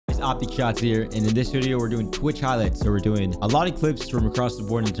Optic Shots here, and in this video we're doing Twitch highlights. So we're doing a lot of clips from across the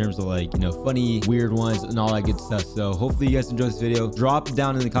board in terms of like, you know, funny, weird ones and all that good stuff. So hopefully you guys enjoy this video. Drop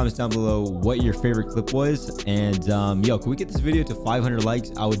down in the comments down below what your favorite clip was, and yo, can we get this video to 500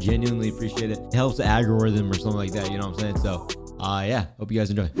 likes? I would genuinely appreciate it. It helps the algorithm or something like that, you know what I'm saying? So yeah, hope you guys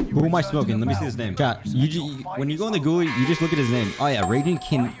enjoy. Who am I smoking? Let me see his name. Chat, when you go in the GUI, you just look at his name. Oh yeah, Raging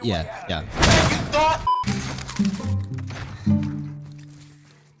King. Yeah.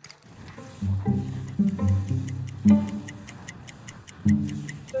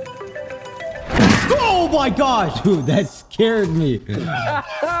 Oh my gosh, dude, that scared me.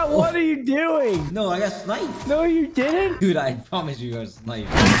 What are you doing? No, I got sniped. No, you didn't. Dude, I promise you I was sniped.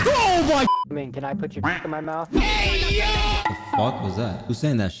 Oh my. I mean, can I put your in my mouth? What the fuck was that? Who's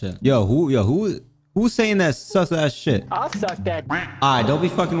saying that shit? Who's saying that sus ass shit? I'll suck that. Alright, don't be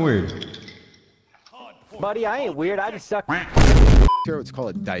fucking weird. Buddy, I ain't weird. I just suck. Sure, let's call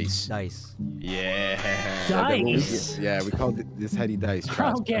it dice. Dice. Yeah. Dice? Yeah, we called this heady dice.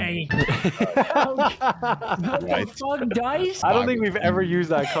 Okay. What the fuck, dice? I don't think we've ever used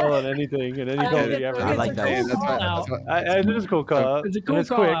that call on anything in any call we ever. I like dice. It is a cool call out. It's a cool It's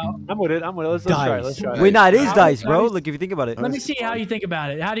call quick. out. I'm with it. Let's try it. Let's try it. Wait, no, it is dice, bro. Look, if you think about it. Let me see how you think about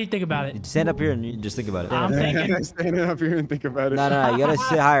it. How do you think about it? Stand up here and you just think about it. I'm thinking. Standing up here and think about it. No, you gotta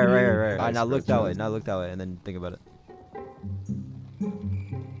sit higher, right. Alright, now look that way. Now look that way, and then think about it.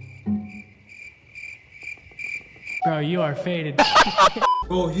 Bro, you are faded.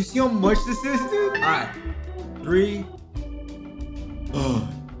 Bro, you see how much this is, dude? Alright. 3,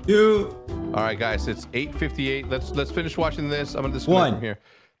 2. All right, guys, it's 8:58. Let's finish watching this. I'm gonna disconnect from here.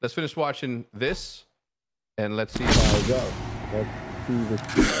 Let's finish watching this, and let's see how I go.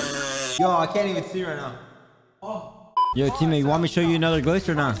 Yo, I can't even see right now. Yo, teammate, you want me to show you another glitch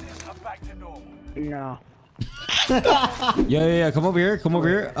or not? No. Yeah. Come over here.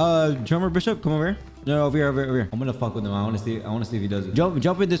 Drummer Bishop, come over here. No, over here. I'm gonna fuck with him. I wanna see if he does it.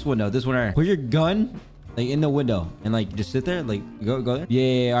 Jump in this window. This one right here. Put your gun like in the window and like just sit there. Like go there.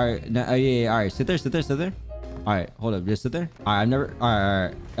 Yeah. All right. Now, yeah. All right. Sit there. All right. Hold up. Just sit there. All right.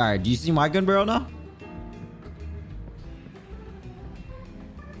 All right. Do you see my gun barrel now?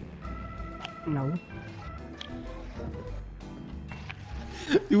 No.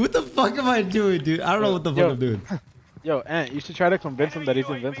 Dude, what the fuck am I doing, dude? I don't know what the fuck I'm doing. Yo, Ant, you should try to convince him that he's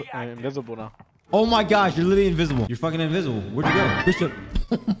invisible now. Oh my gosh, you're literally invisible. You're fucking invisible. Where'd you go? Bishop.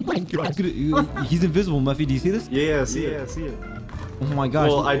 Oh my god. He's invisible, Muffy. Do you see this? Yeah, I see it. Oh my gosh.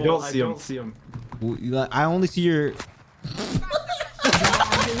 Well, I don't see him. I only see your...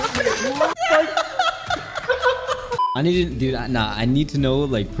 I need to, dude, I need to know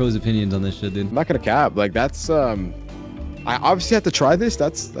like pros opinions on this shit, dude. I'm not gonna cap. Like that's I obviously have to try this.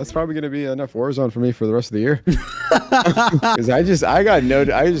 That's probably gonna be enough Warzone for me for the rest of the year. Because I got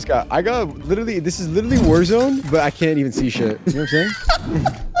literally, this is literally Warzone, but I can't even see shit. You know what I'm saying?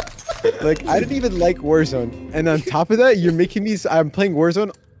 Like I didn't even like Warzone, and on top of that, you're making me. I'm playing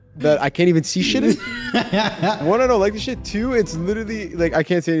Warzone that I can't even see shit in. One, I don't like this shit. Two, it's literally like I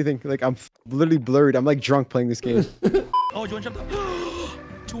can't see anything. Like I'm literally blurred. I'm like drunk playing this game. Oh, you want to jump up?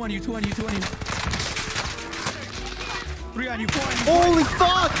 2 on you. 3 on you, 4 on you. Holy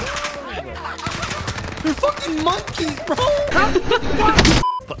fuck! They're fucking monkeys, bro!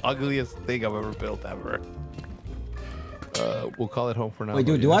 the ugliest thing I've ever built ever. We'll call it home for now. Wait,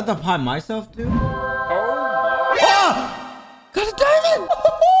 dude, do I have to pie myself, dude? Oh my! Ah! Got a diamond!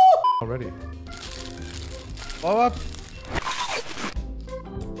 Already. Blow up.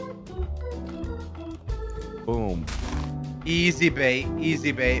 Boom. Easy bait.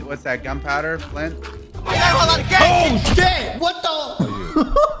 What's that? Gunpowder? Flint? Oh shit! What the?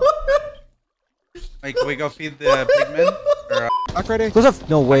 Wait, can we go feed the pigmen? Or, Knock ready. What's up?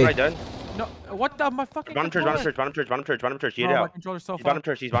 No way. Right done. No, what the? My fucking. Bottom church. Get my out. controller's so He's bottom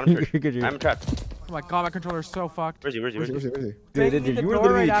fucked. church. I'm trapped. Oh my god, my controller's so fucked. Where's he? Where's he? Dude, you were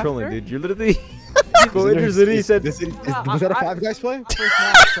literally trolling, dude. You're literally. Was that a Five Guys play? Was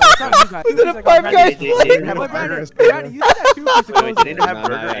it a Five Guys play? You said that 2 weeks ago. They didn't have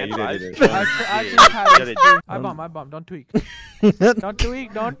burger and fries. I bomb. Don't tweak. Don't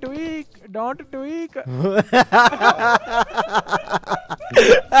tweak. Don't tweak. Do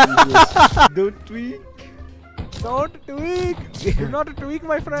not tweak,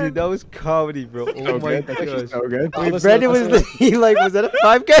 my friend. Dude, that was comedy, bro. Oh my gosh. So good. Wait, Brandon was like, was that a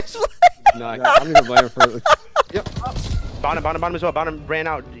Five Guys play? No, I don't even blame him for it. Yep. Bottom as well. Bottom ran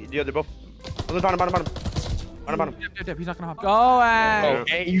out. They're both. Bottom. Dip. He's not gonna hop. Go ahead.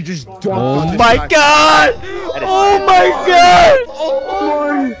 Okay. You just dunked Oh on my god! Oh my god! Oh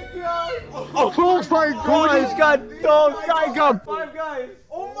my god! Oh my god! Who just got dunked? Five Guys!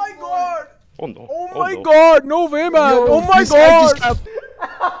 Oh my Oh no. Oh my god, no way, man. Oh my god.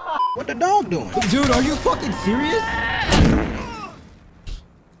 What the dog doing? Dude, are you fucking serious?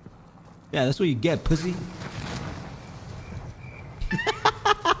 Yeah, that's what you get, pussy.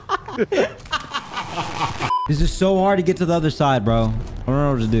 This is so hard to get to the other side, bro. I don't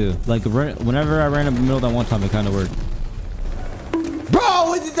know what to do. Like, whenever I ran up the middle that one time, it kind of worked.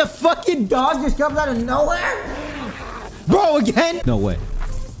 Bro, is it the fucking dog just comes out of nowhere? Bro, again? No way.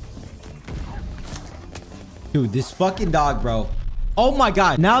 Dude, this fucking dog, bro. Oh my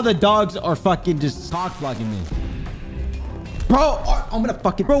god. Now the dogs are fucking just cock blocking me. Bro, I'm gonna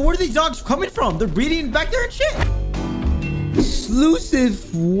fucking... Bro, where are these dogs coming from? They're breeding back there and shit.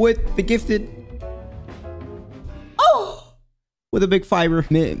 Exclusive with the gifted. Oh, with a big fiber,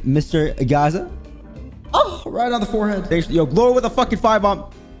 Mr. Gaza. Oh, right on the forehead. Thanks, yo, glow with a fucking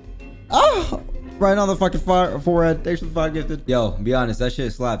 5-bomb. Oh, right on the fucking forehead. Thanks for the 5 gifted. Yo, be honest, that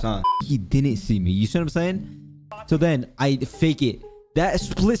shit slaps, huh? He didn't see me. You see what I'm saying? So then I fake it. That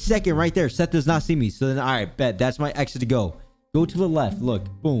split second right there, Seth does not see me. So then, all right, bet that's my exit to go. Go to the left. Look,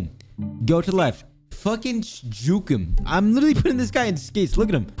 boom. Go to the left. Fucking juke him. I'm literally putting this guy in skates. Look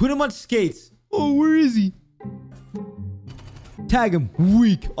at him. Put him on skates. Oh, where is he? Tag him.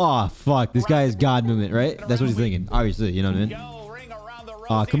 Weak. Oh, fuck. This guy is God movement, right? That's what he's thinking. Obviously, you know what I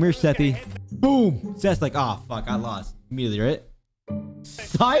mean? Come here, Sethy. Boom. Seth's like, oh, fuck. I lost. Immediately, right?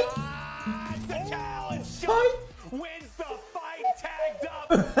 Psych. Psych. Wins the fight tagged up.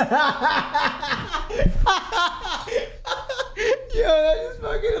 Yo, that is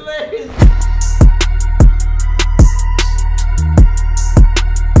fucking hilarious.